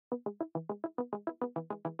So,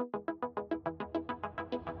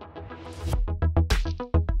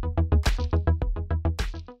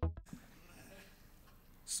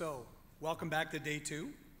 welcome back to day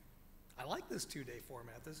 2. I like this 2-day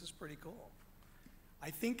format. This is pretty cool. I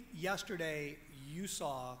think yesterday you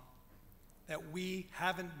saw that we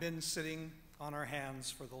haven't been sitting on our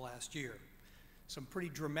hands for the last year. Some pretty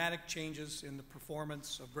dramatic changes in the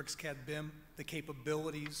performance of BricsCAD BIM, the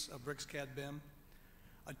capabilities of BricsCAD BIM,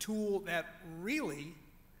 a tool that really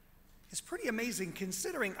is pretty amazing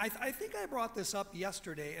considering, I think I brought this up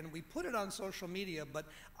yesterday and we put it on social media, but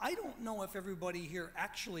I don't know if everybody here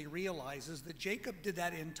actually realizes that Jacob did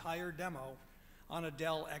that entire demo on a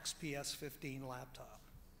Dell XPS 15 laptop.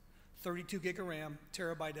 32 gig of RAM,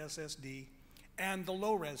 terabyte SSD, and the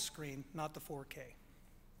low-res screen, not the 4K.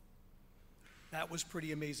 That was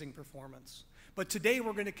pretty amazing performance. But today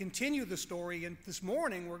we're going to continue the story, and this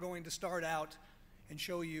morning we're going to start out and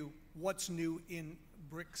show you what's new in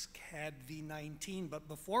BricsCAD V19. But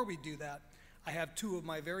before we do that, I have 2 of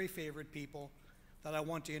my very favorite people that I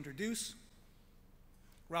want to introduce.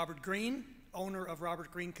 Robert Green, owner of Robert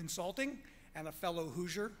Green Consulting, and a fellow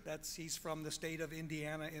Hoosier. He's from the state of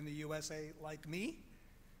Indiana in the USA, like me.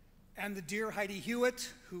 And the dear Heidi Hewitt,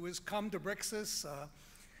 who has come to Bricsys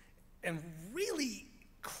and really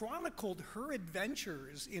chronicled her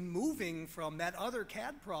adventures in moving from that other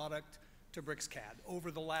CAD product to BricsCAD over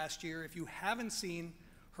the last year. If you haven't seen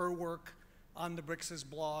her work on the Bricsys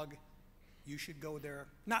blog, you should go there.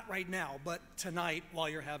 Not right now, but tonight while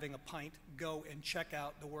you're having a pint, go and check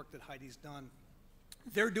out the work that Heidi's done.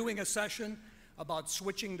 They're doing a session about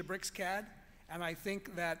switching to BricsCAD, and I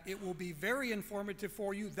think that it will be very informative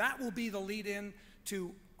for you. That will be the lead-in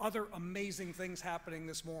to other amazing things happening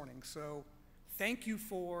this morning. So thank you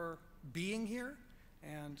for being here,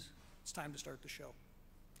 and it's time to start the show.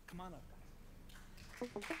 Come on up.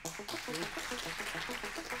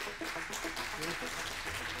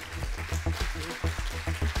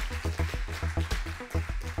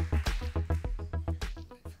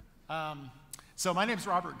 So my name is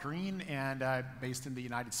Robert Green, and I'm based in the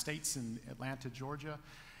United States in Atlanta, Georgia.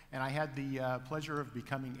 And I had the pleasure of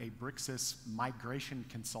becoming a Bricsys migration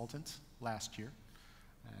consultant last year,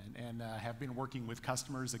 and have been working with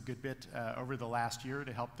customers a good bit over the last year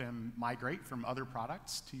to help them migrate from other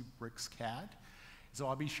products to BricsCAD. So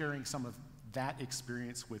I'll be sharing some of that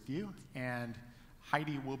experience with you, and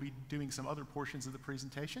Heidi will be doing some other portions of the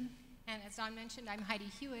presentation. And as Don mentioned, I'm Heidi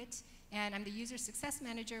Hewitt, and I'm the User Success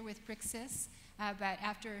Manager with Bricsys. But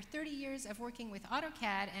after 30 years of working with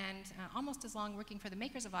AutoCAD and almost as long working for the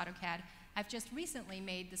makers of AutoCAD, I've just recently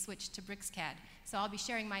made the switch to BricsCAD. So I'll be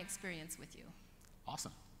sharing my experience with you.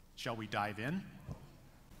 Awesome. Shall we dive in?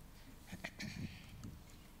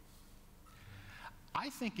 I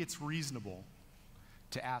think it's reasonable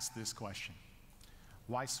to ask this question.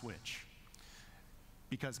 Why switch?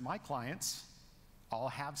 Because my clients all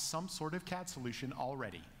have some sort of CAD solution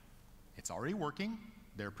already. It's already working.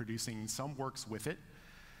 They're producing some works with it.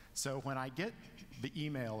 So when I get the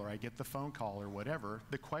email or I get the phone call or whatever,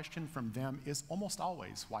 the question from them is almost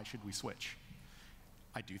always, why should we switch?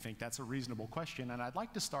 I do think that's a reasonable question, and I'd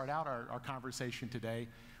like to start out our conversation today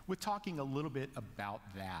with talking a little bit about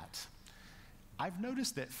that. I've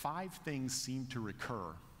noticed that 5 things seem to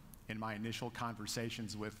recur in my initial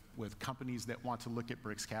conversations with companies that want to look at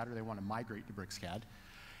BricsCAD or they want to migrate to BricsCAD.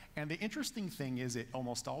 And the interesting thing is it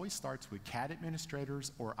almost always starts with CAD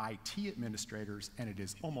administrators or IT administrators, and it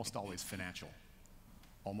is almost always financial.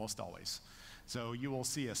 Almost always. So you will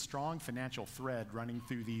see a strong financial thread running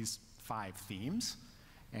through these 5 themes,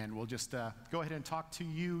 and we'll just go ahead and talk to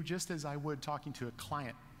you just as I would talking to a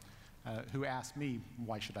client who asked me,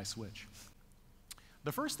 why should I switch?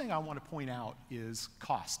 The first thing I want to point out is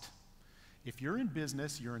cost. If you're in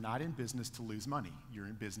business, you're not in business to lose money. You're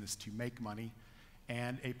in business to make money,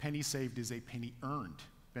 and a penny saved is a penny earned,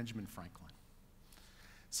 Benjamin Franklin.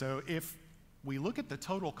 So if we look at the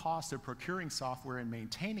total cost of procuring software and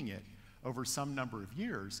maintaining it over some number of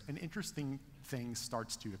years, an interesting thing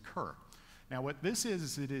starts to occur. Now what this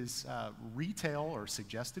is, it is retail or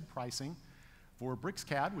suggested pricing for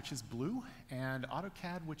BricsCAD, which is blue, and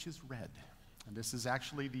AutoCAD, which is red. And this is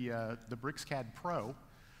actually the BricsCAD Pro.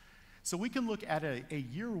 So we can look at a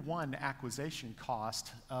year 1 acquisition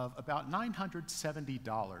cost of about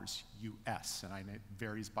 $970 US, and I know it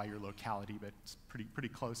varies by your locality, but it's pretty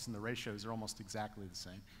close, and the ratios are almost exactly the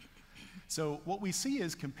same. So what we see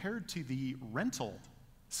is compared to the rental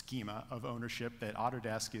schema of ownership that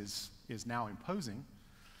Autodesk is now imposing,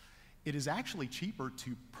 it is actually cheaper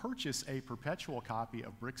to purchase a perpetual copy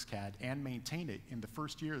of BricsCAD and maintain it in the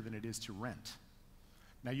first year than it is to rent.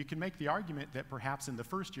 Now, you can make the argument that perhaps in the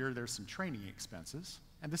first year there's some training expenses,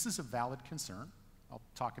 and this is a valid concern. I'll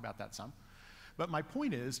talk about that some. But my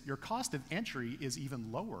point is, your cost of entry is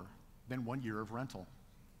even lower than 1 year of rental.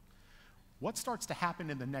 What starts to happen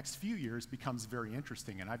in the next few years becomes very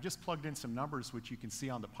interesting, and I've just plugged in some numbers which you can see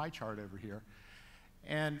on the pie chart over here.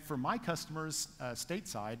 And for my customers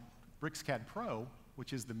stateside, BricsCAD Pro,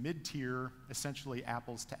 which is the mid-tier, essentially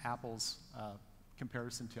apples to apples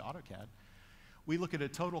comparison to AutoCAD, we look at a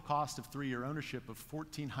total cost of 3-year ownership of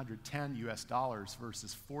 $1,410 US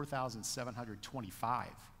versus $4,725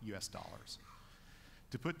 US.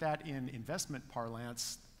 To put that in investment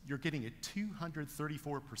parlance, you're getting a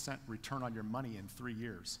 234% return on your money in 3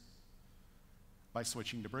 years by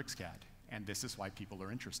switching to BricsCAD, and this is why people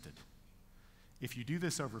are interested. If you do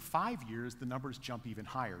this over 5 years, the numbers jump even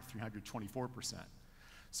higher, 324%.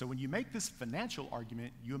 So when you make this financial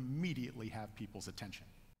argument, you immediately have people's attention.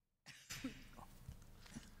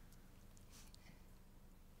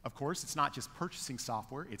 Of course, it's not just purchasing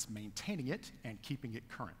software, it's maintaining it and keeping it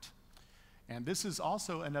current. And this is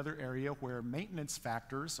also another area where maintenance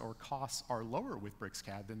factors or costs are lower with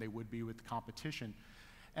BricsCAD than they would be with the competition.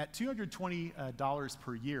 At $220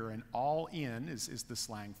 per year, an all-in is the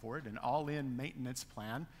slang for it, an all-in maintenance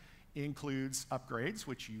plan includes upgrades,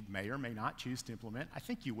 which you may or may not choose to implement. I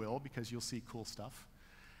think you will, because you'll see cool stuff.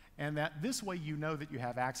 And that this way you know that you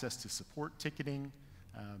have access to support ticketing,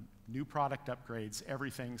 new product upgrades,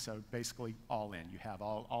 everything, so basically all in. You have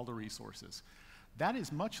all the resources. That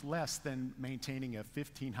is much less than maintaining a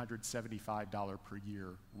 $1,575 per year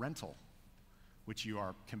rental, which you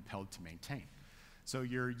are compelled to maintain. So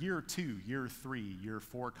your year 2, year 3, year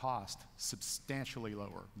 4 cost, substantially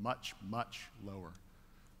lower, much, much lower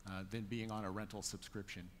than being on a rental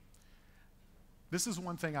subscription. This is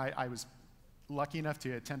one thing I was lucky enough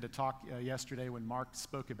to attend a talk yesterday when Mark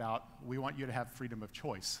spoke about, we want you to have freedom of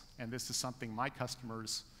choice. And this is something my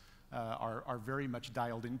customers are very much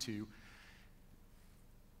dialed into.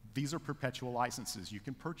 These are perpetual licenses. You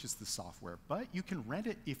can purchase the software, but you can rent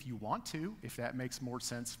it if you want to, if that makes more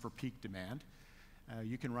sense for peak demand.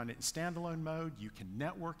 You can run it in standalone mode, you can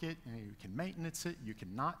network it, and you can maintenance it, you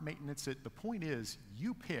can not maintenance it. The point is,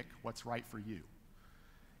 you pick what's right for you.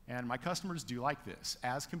 And my customers do like this,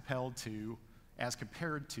 as compared to,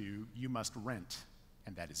 you must rent,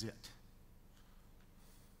 and that is it.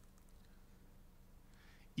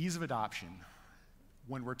 Ease of adoption.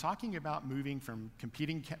 When we're talking about moving from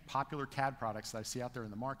competing popular CAD products that I see out there in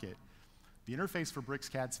the market, the interface for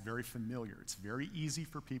BricsCAD is very familiar. It's very easy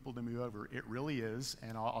for people to move over. It really is,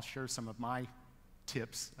 and I'll share some of my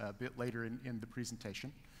tips a bit later in the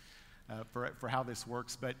presentation for how this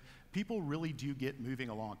works. But people really do get moving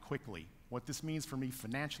along quickly. What this means for me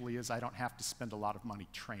financially is I don't have to spend a lot of money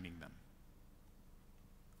training them.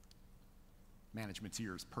 Management's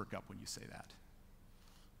ears perk up when you say that.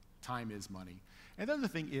 Time is money. And the other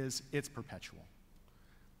thing is, it's perpetual.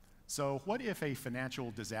 So what if a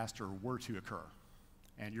financial disaster were to occur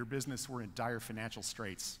and your business were in dire financial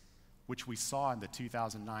straits, which we saw in the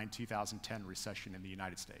 2009-2010 recession in the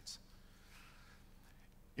United States?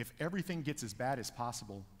 If everything gets as bad as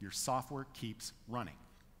possible, your software keeps running.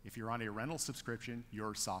 If you're on a rental subscription,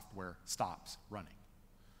 your software stops running.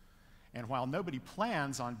 And while nobody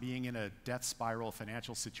plans on being in a death spiral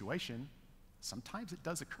financial situation, sometimes it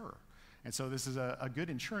does occur. And so this is a good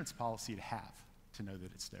insurance policy to have, to know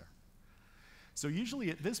that it's there. So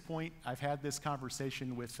usually at this point, I've had this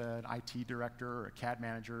conversation with an IT director or a CAD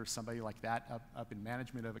manager or somebody like that up in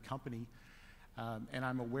management of a company, and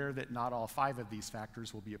I'm aware that not all 5 of these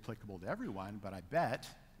factors will be applicable to everyone, but I bet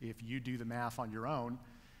if you do the math on your own,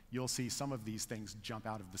 you'll see some of these things jump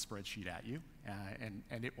out of the spreadsheet at you,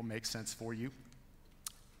 and it will make sense for you.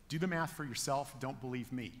 Do the math for yourself. Don't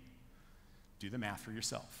believe me. Do the math for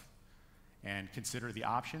yourself. And consider the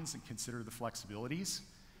options and consider the flexibilities.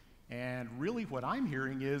 And really what I'm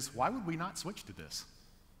hearing is, why would we not switch to this?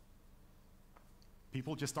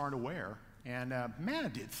 People just aren't aware. And man,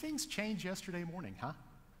 did things change yesterday morning, huh?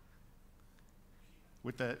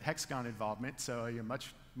 With the Hexagon involvement, so a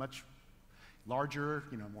much larger,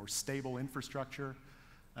 more stable infrastructure.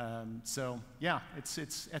 So yeah, it's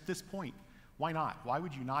at this point, why not? Why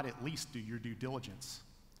would you not at least do your due diligence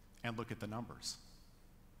and look at the numbers?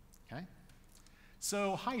 Okay?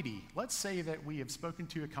 So Heidi, let's say that we have spoken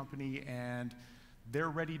to a company and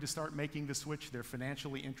they're ready to start making the switch, they're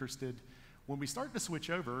financially interested. When we start to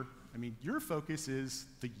switch over, your focus is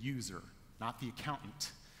the user, not the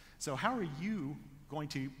accountant. So how are you going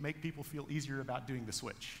to make people feel easier about doing the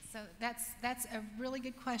switch? So that's a really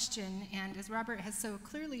good question, and as Robert has so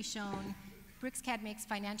clearly shown, BricsCAD makes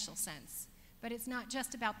financial sense. But it's not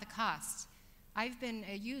just about the cost. I've been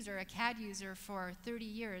a user, a CAD user, for 30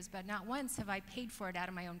 years, but not once have I paid for it out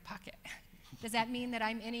of my own pocket. Does that mean that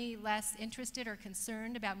I'm any less interested or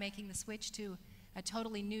concerned about making the switch to a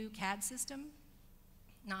totally new CAD system?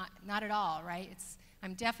 Not at all, right?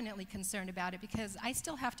 I'm definitely concerned about it because I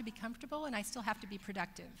still have to be comfortable and I still have to be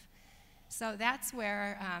productive. So that's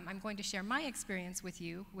where I'm going to share my experience with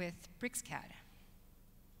you with BricsCAD.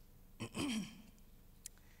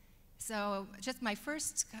 So just my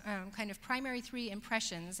first kind of primary 3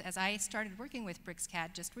 impressions as I started working with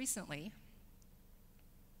BricsCAD just recently.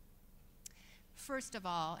 First of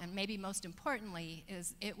all, and maybe most importantly,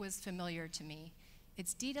 is it was familiar to me.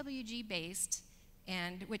 It's DWG based,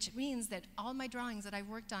 and which means that all my drawings that I've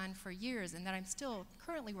worked on for years and that I'm still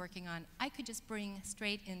currently working on, I could just bring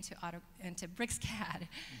straight into BricsCAD.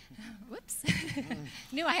 Whoops.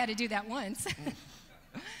 Knew I had to do that once.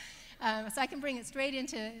 So I can bring it straight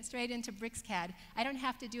into BricsCAD. I don't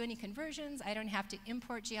have to do any conversions. I don't have to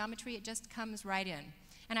import geometry. It just comes right in.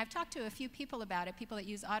 And I've talked to a few people about it, people that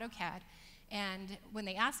use AutoCAD. And when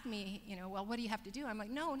they ask me, well, what do you have to do? I'm like,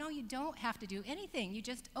 no, you don't have to do anything. You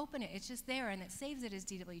just open it. It's just there, and it saves it as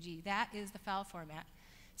DWG. That is the file format.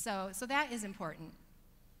 So that is important.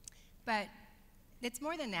 But it's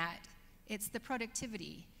more than that. It's the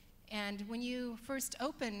productivity. And when you first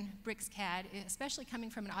open BricsCAD, especially coming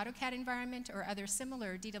from an AutoCAD environment or other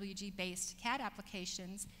similar DWG-based CAD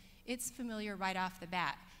applications, it's familiar right off the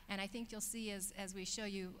bat. And I think you'll see as we show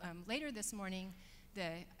you later this morning,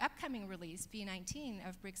 the upcoming release, V19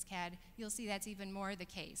 of BricsCAD, you'll see that's even more the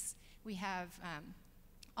case. We have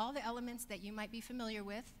all the elements that you might be familiar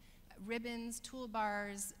with, ribbons,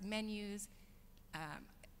 toolbars, menus,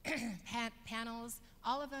 panels,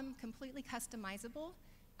 all of them completely customizable.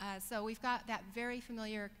 So we've got that very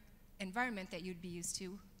familiar environment that you'd be used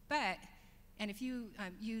to, and if you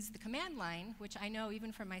use the command line, which I know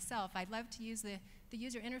even for myself, I love to use the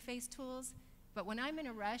user interface tools, but when I'm in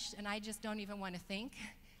a rush and I just don't even want to think,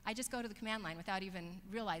 I just go to the command line without even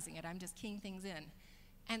realizing it. I'm just keying things in.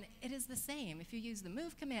 And it is the same. If you use the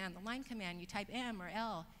move command, the line command, you type M or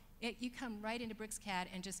L, you come right into BricsCAD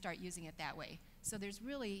and just start using it that way. So there's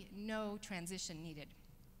really no transition needed.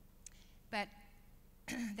 But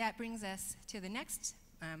that brings us to the next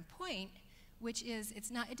point, which is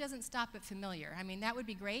it doesn't stop at familiar. I mean, that would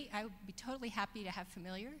be great. I would be totally happy to have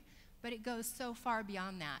familiar, but it goes so far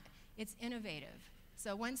beyond that. It's innovative.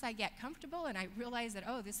 So once I get comfortable and I realize that,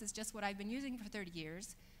 oh, this is just what I've been using for 30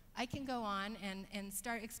 years, I can go on and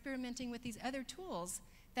start experimenting with these other tools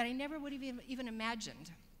that I never would have even imagined.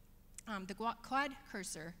 The quad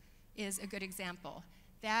cursor is a good example.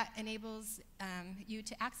 That enables you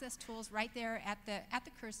to access tools right there at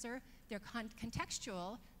the cursor. They're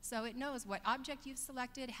contextual, so it knows what object you've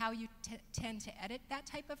selected, how you tend to edit that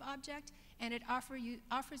type of object, and it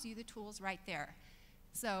offers you the tools right there.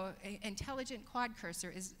 So intelligent quad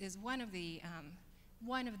cursor is one of the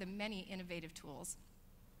many innovative tools,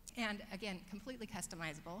 and again, completely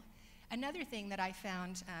customizable. Another thing that I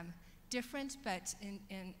found different but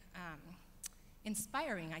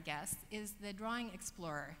inspiring, I guess, is the Drawing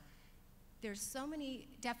Explorer. There's so many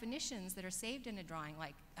definitions that are saved in a drawing,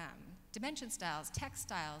 like dimension styles, text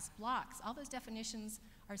styles, blocks. All those definitions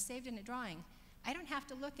are saved in a drawing. I don't have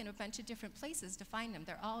to look in a bunch of different places to find them.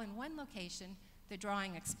 They're all in one location, the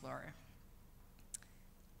Drawing Explorer.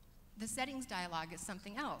 The settings dialog is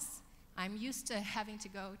something else. I'm used to having to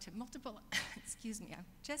go to multiple, excuse me, I'm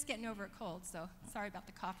just getting over a cold, so sorry about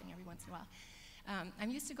the coughing every once in a while. I'm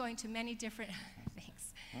used to going to many different,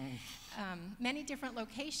 thanks, many different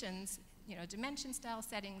locations, dimension style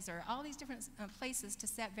settings, or all these different places to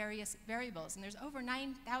set various variables. And there's over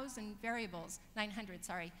 9,000 variables, 900,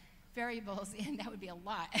 sorry, variables, and that would be a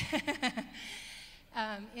lot.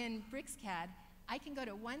 In BricsCAD, I can go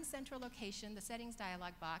to one central location, the settings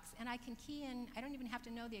dialog box, and I can key in, I don't even have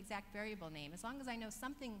to know the exact variable name. As long as I know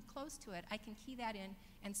something close to it, I can key that in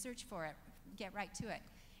and search for it, get right to it.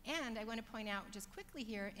 And I want to point out just quickly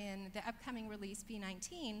here, in the upcoming release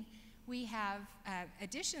V19, we have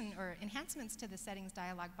addition or enhancements to the settings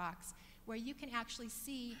dialog box where you can actually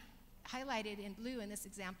see highlighted in blue in this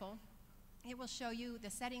example. It will show you the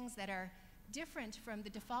settings that are different from the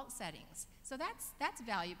default settings. So that's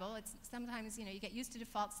valuable. It's sometimes you get used to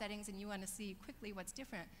default settings and you want to see quickly what's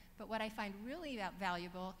different. But what I find really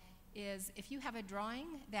valuable is if you have a drawing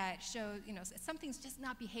that shows something's just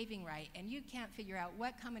not behaving right and you can't figure out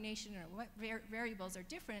what combination or what variables are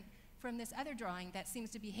different from this other drawing that seems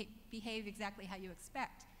to behave exactly how you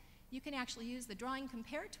expect. You can actually use the Drawing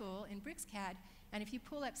Compare tool in BricsCAD, and if you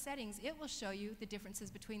pull up settings, it will show you the differences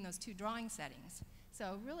between those two drawing settings.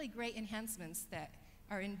 So really great enhancements that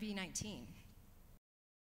are in V19.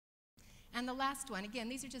 And the last one, again,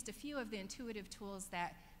 these are just a few of the intuitive tools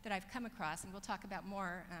that I've come across, and we'll talk about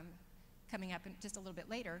more coming up in just a little bit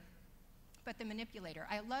later. But the manipulator,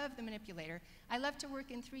 I love the manipulator. I love to work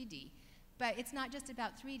in 3D, but it's not just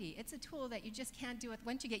about 3D. It's a tool that you just can't do it.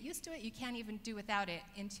 Once you get used to it, you can't even do without it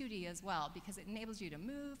in 2D as well, because it enables you to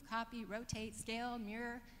move, copy, rotate, scale,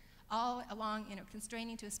 mirror, all along,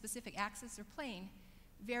 constraining to a specific axis or plane,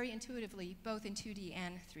 very intuitively, both in 2D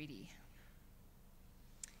and 3D.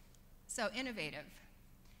 So innovative.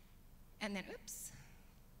 And then, oops.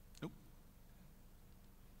 Nope.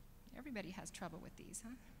 Everybody has trouble with these,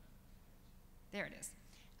 huh? There it is.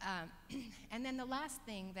 And then the last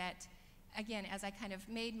thing that, again, as I kind of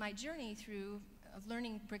made my journey through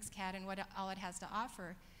learning BricsCAD and what all it has to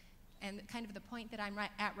offer, and kind of the point that I'm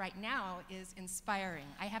at right now is inspiring.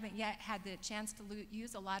 I haven't yet had the chance to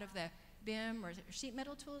use a lot of the BIM or sheet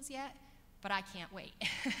metal tools yet, but I can't wait.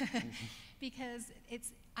 Because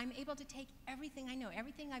I'm able to take everything I know,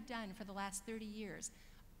 everything I've done for the last 30 years.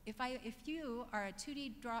 If you are a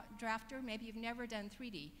 2D drafter, maybe you've never done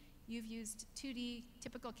 3D, you've used 2D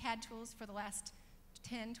typical CAD tools for the last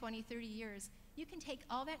 10, 20, 30 years, you can take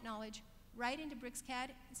all that knowledge right into BricsCAD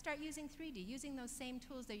and start using 3D, using those same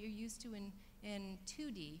tools that you're used to in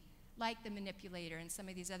 2D, like the manipulator and some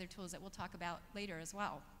of these other tools that we'll talk about later as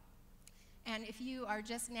well. And if you are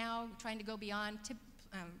just now trying to go beyond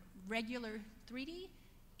regular 3D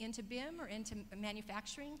into BIM or into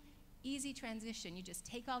manufacturing, easy transition. You just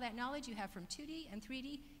take all that knowledge you have from 2D and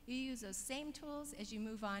 3D, you use those same tools as you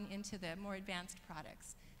move on into the more advanced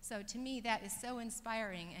products. So to me, that is so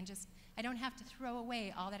inspiring, and just, I don't have to throw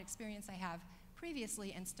away all that experience I have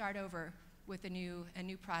previously and start over with a new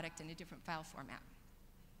product in a different file format.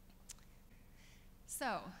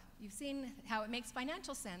 So you've seen how it makes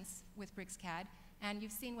financial sense with BricsCAD, and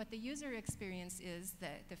you've seen what the user experience is,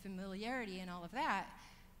 the familiarity and all of that.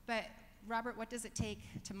 But Robert, what does it take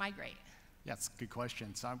to migrate? Yeah, it's a good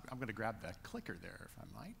question. So I'm going to grab the clicker there, if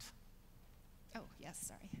I might. Oh, yes,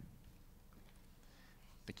 sorry.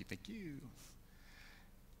 Thank you, thank you.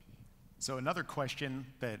 So another question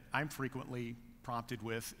that I'm frequently prompted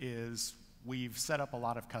with is, we've set up a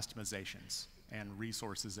lot of customizations and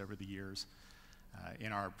resources over the years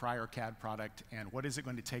in our prior CAD product, and what is it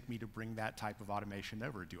going to take me to bring that type of automation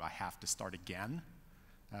over? Do I have to start again?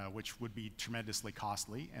 Which would be tremendously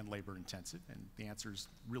costly and labor intensive, and the answer is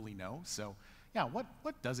really no. So yeah,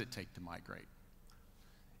 what does it take to migrate?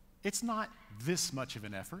 It's not this much of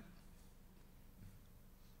an effort.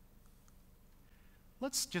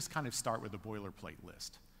 Let's just kind of start with a boilerplate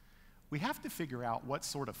list. We have to figure out what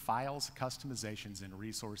sort of files, customizations, and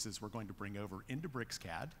resources we're going to bring over into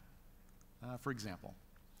BricsCAD. For example,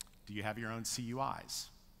 do you have your own CUIs,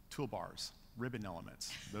 toolbars, ribbon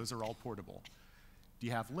elements? Those are all portable. Do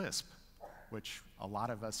you have Lisp, which a lot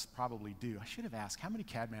of us probably do? I should have asked, how many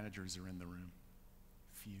CAD managers are in the room?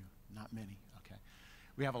 Few, not many, okay.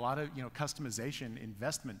 We have a lot of customization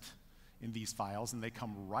investment in these files, and they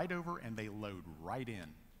come right over and they load right in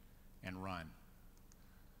and run.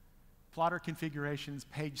 Plotter configurations,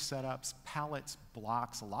 page setups, palettes,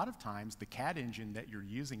 blocks. A lot of times the CAD engine that you're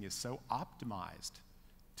using is so optimized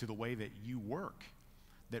to the way that you work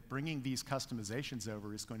that bringing these customizations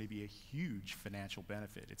over is going to be a huge financial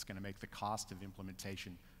benefit. It's going to make the cost of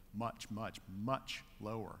implementation much, much, much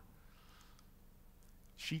lower.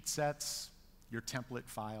 Sheet sets, your template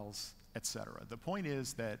files, etc. The point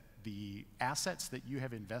is that the assets that you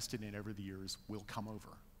have invested in over the years will come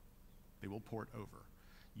over. They will port over.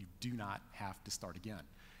 You do not have to start again.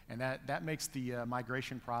 And that makes the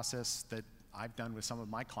migration process that I've done with some of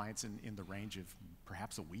my clients in the range of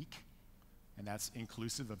perhaps a week. And that's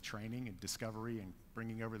inclusive of training and discovery and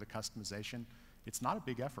bringing over the customization. It's not a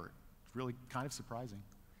big effort. It's really kind of surprising.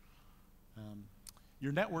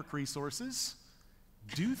 Your network resources,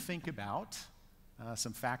 do think about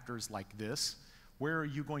some factors like this. Where are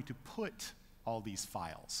you going to put all these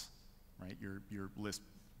files, right? Your list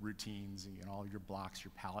routines and all your blocks,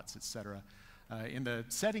 your palettes, et cetera. In the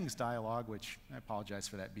settings dialog, which I apologize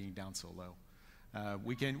for that being down so low,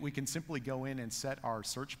 we can simply go in and set our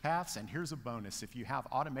search paths, and here's a bonus. If you have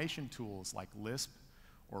automation tools like Lisp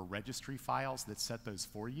or registry files that set those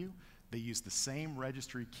for you, they use the same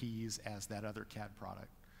registry keys as that other CAD product.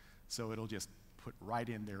 So it'll just put right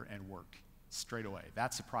in there and work straight away.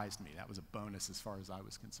 That surprised me. That was a bonus as far as I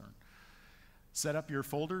was concerned. Set up your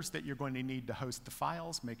folders that you're going to need to host the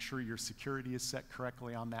files. Make sure your security is set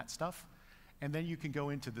correctly on that stuff. And then you can go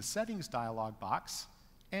into the settings dialog box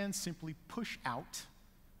and simply push out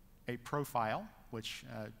a profile, which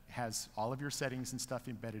has all of your settings and stuff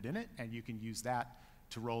embedded in it, and you can use that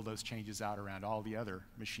to roll those changes out around all the other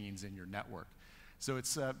machines in your network. So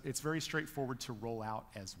it's very straightforward to roll out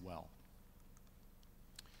as well.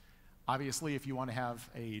 Obviously, if you want to have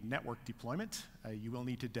a network deployment, you will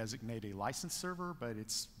need to designate a license server, but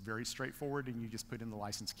it's very straightforward, and you just put in the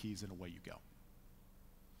license keys and away you go.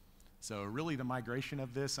 So really the migration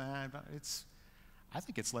of this, I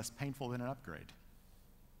think it's less painful than an upgrade,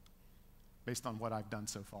 based on what I've done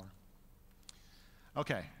so far.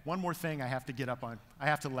 Okay, one more thing I have to get up on. I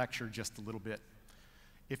have to lecture just a little bit.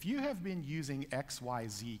 If you have been using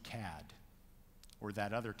XYZ CAD, or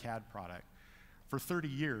that other CAD product, for 30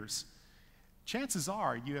 years, chances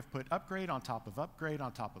are you have put upgrade on top of upgrade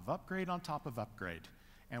on top of upgrade on top of upgrade.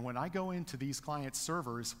 And when I go into these client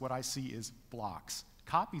servers, what I see is blocks,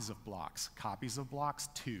 copies of blocks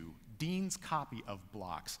 2, Dean's copy of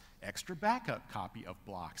blocks, extra backup copy of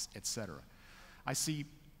blocks, etc. I see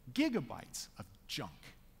gigabytes of junk.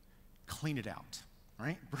 Clean it out,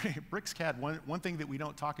 right? BricsCAD, one thing that we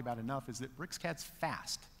don't talk about enough is that BricsCAD's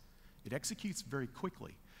fast. It executes very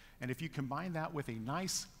quickly. And if you combine that with a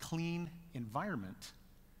nice, clean environment,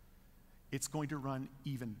 it's going to run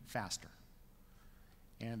even faster.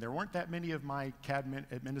 And there weren't that many of my CAD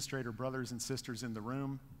administrator brothers and sisters in the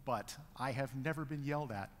room, but I have never been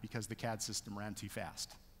yelled at because the CAD system ran too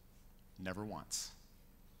fast. Never once.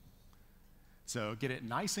 So get it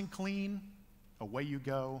nice and clean, away you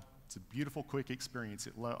go. It's a beautiful, quick experience.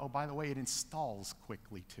 Oh, by the way, it installs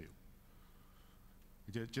quickly too.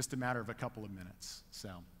 Just a matter of a couple of minutes.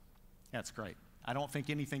 So that's great. I don't think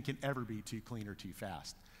anything can ever be too clean or too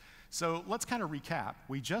fast. So let's kind of recap.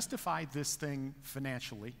 We justified this thing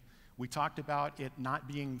financially. We talked about it not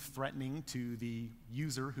being threatening to the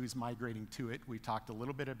user who's migrating to it. We talked a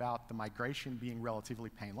little bit about the migration being relatively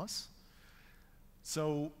painless.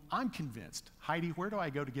 So I'm convinced. Heidi, where do I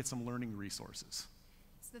go to get some learning resources?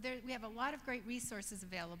 So we have a lot of great resources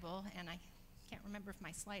available, and I can't remember if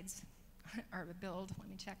my slides are a build. Let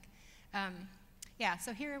me check. Yeah,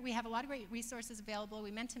 so here we have a lot of great resources available.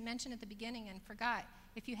 We meant to mention at the beginning and forgot.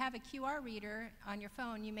 If you have a QR reader on your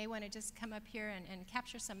phone, you may want to just come up here and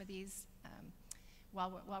capture some of these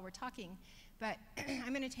while we're talking. But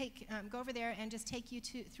I'm going to go over there and just take you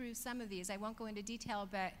through some of these. I won't go into detail,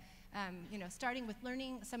 but you know, starting with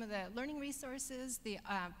some of the learning resources, the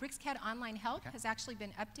BricsCAD Online Help has actually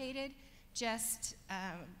been updated just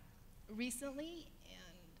recently.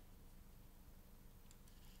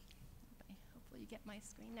 And hopefully you get my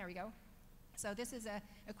screen. There we go. So this is a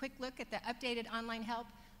quick look at the updated online help,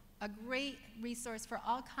 a great resource for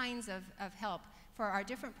all kinds of help. For our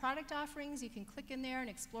different product offerings, you can click in there and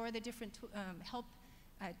explore the different help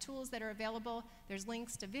tools that are available. There's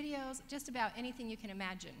links to videos, just about anything you can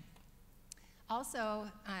imagine. Also,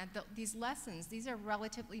 these lessons, these are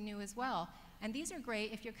relatively new as well. And these are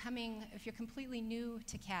great if you're completely new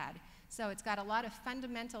to CAD. So it's got a lot of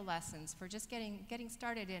fundamental lessons for just getting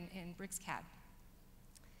started in BricsCAD.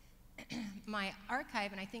 My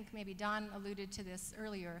archive, and I think maybe Don alluded to this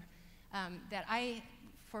earlier, that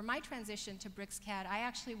for my transition to BricsCAD, I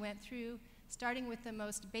actually went through starting with the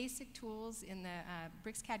most basic tools in the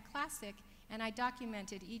BricsCAD Classic, and I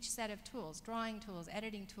documented each set of tools, drawing tools,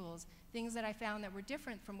 editing tools, things that I found that were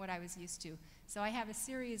different from what I was used to. So I have a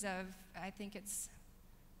series of, I think it's,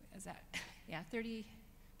 is that, yeah,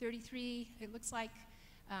 33, it looks like,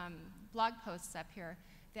 blog posts up here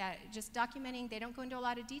that just documenting, they don't go into a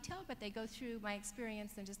lot of detail, but they go through my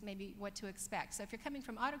experience and just maybe what to expect. So if you're coming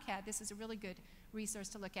from AutoCAD, this is a really good resource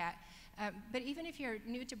to look at. But even if you're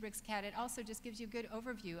new to BricsCAD, it also just gives you a good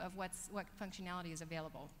overview of what functionality is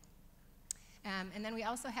available. And then we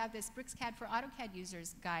also have this BricsCAD for AutoCAD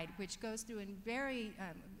Users guide, which goes through and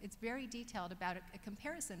it's very detailed about a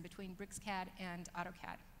comparison between BricsCAD and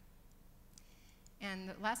AutoCAD. And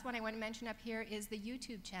the last one I want to mention up here is the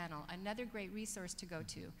YouTube channel, another great resource to go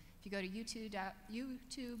to. If you go to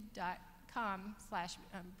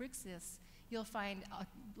youtube.com/Bricsys, you'll find a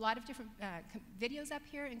lot of different videos up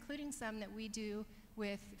here, including some that we do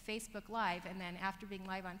with Facebook Live, and then after being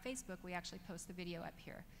live on Facebook, we actually post the video up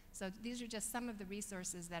here. So these are just some of the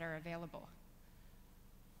resources that are available.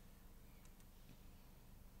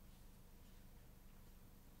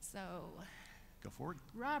 So, go forward.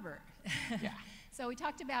 Robert. Yeah. So we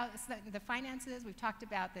talked about the finances, we've talked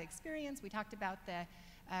about the experience, we talked about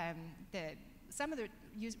some of the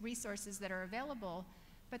resources that are available,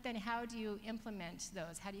 but then how do you implement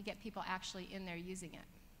those? How do you get people actually in there using it?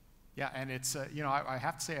 Yeah, and it's, you know, I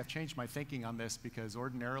have to say I've changed my thinking on this because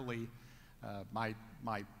ordinarily my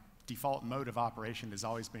default mode of operation has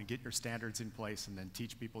always been get your standards in place and then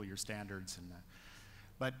teach people your standards.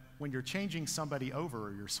 But when you're changing somebody over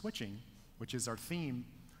or you're switching, which is our theme,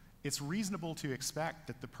 it's reasonable to expect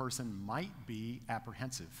that the person might be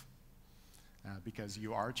apprehensive. because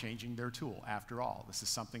you are changing their tool. After all, this is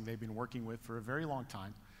something they've been working with for a very long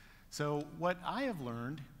time. So what I have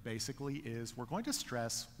learned, basically, is we're going to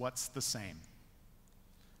stress what's the same.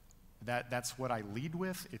 That's what I lead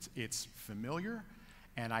with. It's familiar,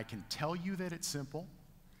 and I can tell you that it's simple,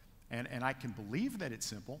 and I can believe that it's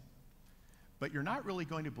simple, but you're not really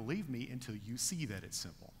going to believe me until you see that it's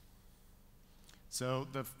simple. So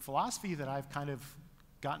the philosophy that I've kind of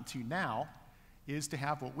gotten to now is to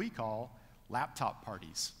have what we call laptop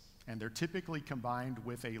parties, and they're typically combined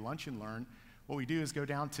with a lunch and learn. What we do is go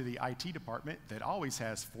down to the IT department that always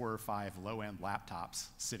has 4 or 5 low-end laptops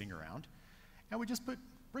sitting around, and we just put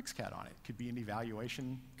BricsCAD on it. Could be an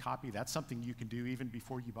evaluation copy. That's something you can do even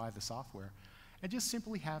before you buy the software, and just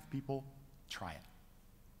simply have people try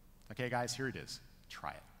it. Okay, guys, here it is.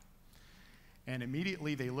 Try it. And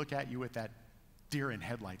immediately they look at you with that deer in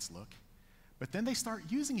headlights look, but then they start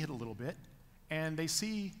using it a little bit, and they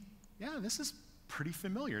see, yeah, this is pretty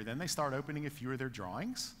familiar. Then they start opening a few of their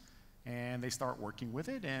drawings, and they start working with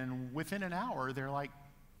it, and within an hour, they're like,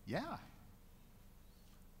 yeah,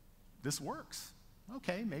 this works.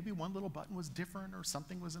 Okay, maybe one little button was different or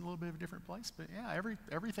something was in a little bit of a different place, but yeah,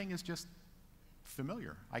 everything is just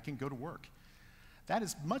familiar. I can go to work. That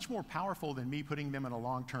is much more powerful than me putting them in a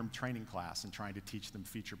long-term training class and trying to teach them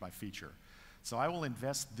feature by feature. So I will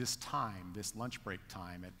invest this time, this lunch break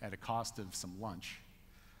time, at a cost of some lunch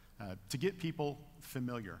to get people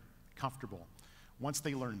familiar, comfortable. Once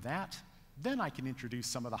they learn that, then I can introduce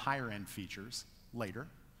some of the higher-end features later.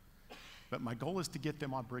 But my goal is to get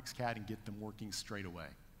them on BricsCAD and get them working straight away.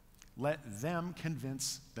 Let them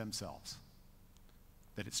convince themselves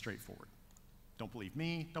that it's straightforward. Don't believe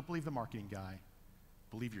me, don't believe the marketing guy,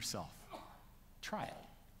 believe yourself. Try it,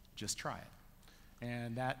 just try it.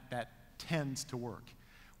 And that tends to work.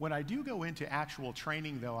 When I do go into actual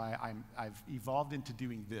training, though, I've evolved into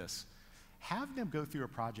doing this. Have them go through a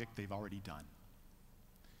project they've already done.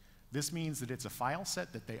 This means that it's a file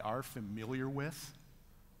set that they are familiar with,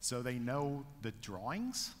 so they know the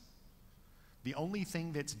drawings. The only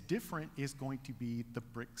thing that's different is going to be the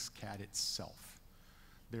BricsCAD itself.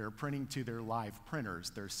 They're printing to their live printers,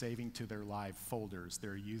 they're saving to their live folders,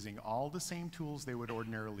 they're using all the same tools they would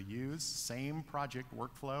ordinarily use, same project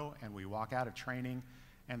workflow, and we walk out of training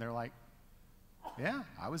and they're like, yeah,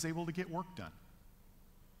 I was able to get work done.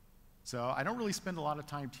 So I don't really spend a lot of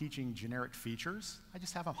time teaching generic features, I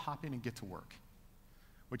just have them hop in and get to work,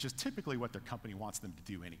 which is typically what their company wants them to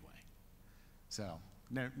do anyway. So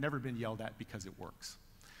never been yelled at because it works.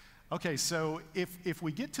 Okay, so if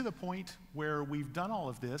we get to the point where we've done all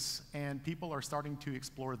of this and people are starting to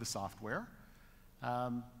explore the software,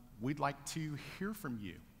 we'd like to hear from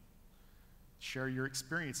you. Share your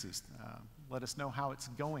experiences. Let us know how it's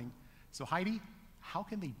going. So Heidi, how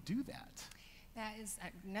can they do that? That is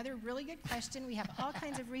another really good question. We have all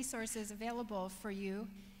kinds of resources available for you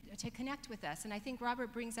to connect with us. And I think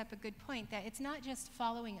Robert brings up a good point that it's not just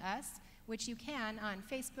following us, which you can on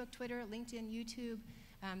Facebook, Twitter, LinkedIn, YouTube,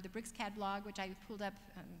 the BricsCAD blog, which I pulled up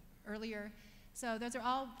earlier. So those are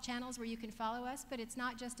all channels where you can follow us, but it's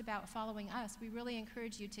not just about following us. We really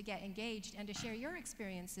encourage you to get engaged and to share your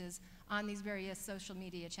experiences on these various social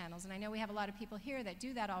media channels. And I know we have a lot of people here that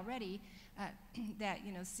do that already, that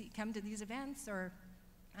come to these events or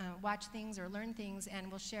watch things or learn things, and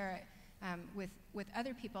will share it with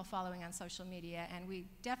other people following on social media. And we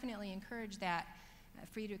definitely encourage that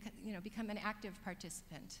for you to become an active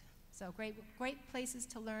participant. So great places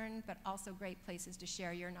to learn, but also great places to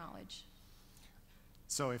share your knowledge.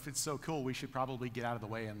 So if it's so cool, we should probably get out of the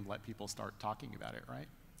way and let people start talking about it, right?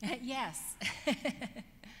 Yes.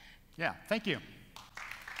 Yeah, thank you.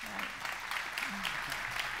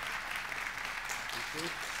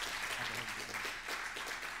 Right.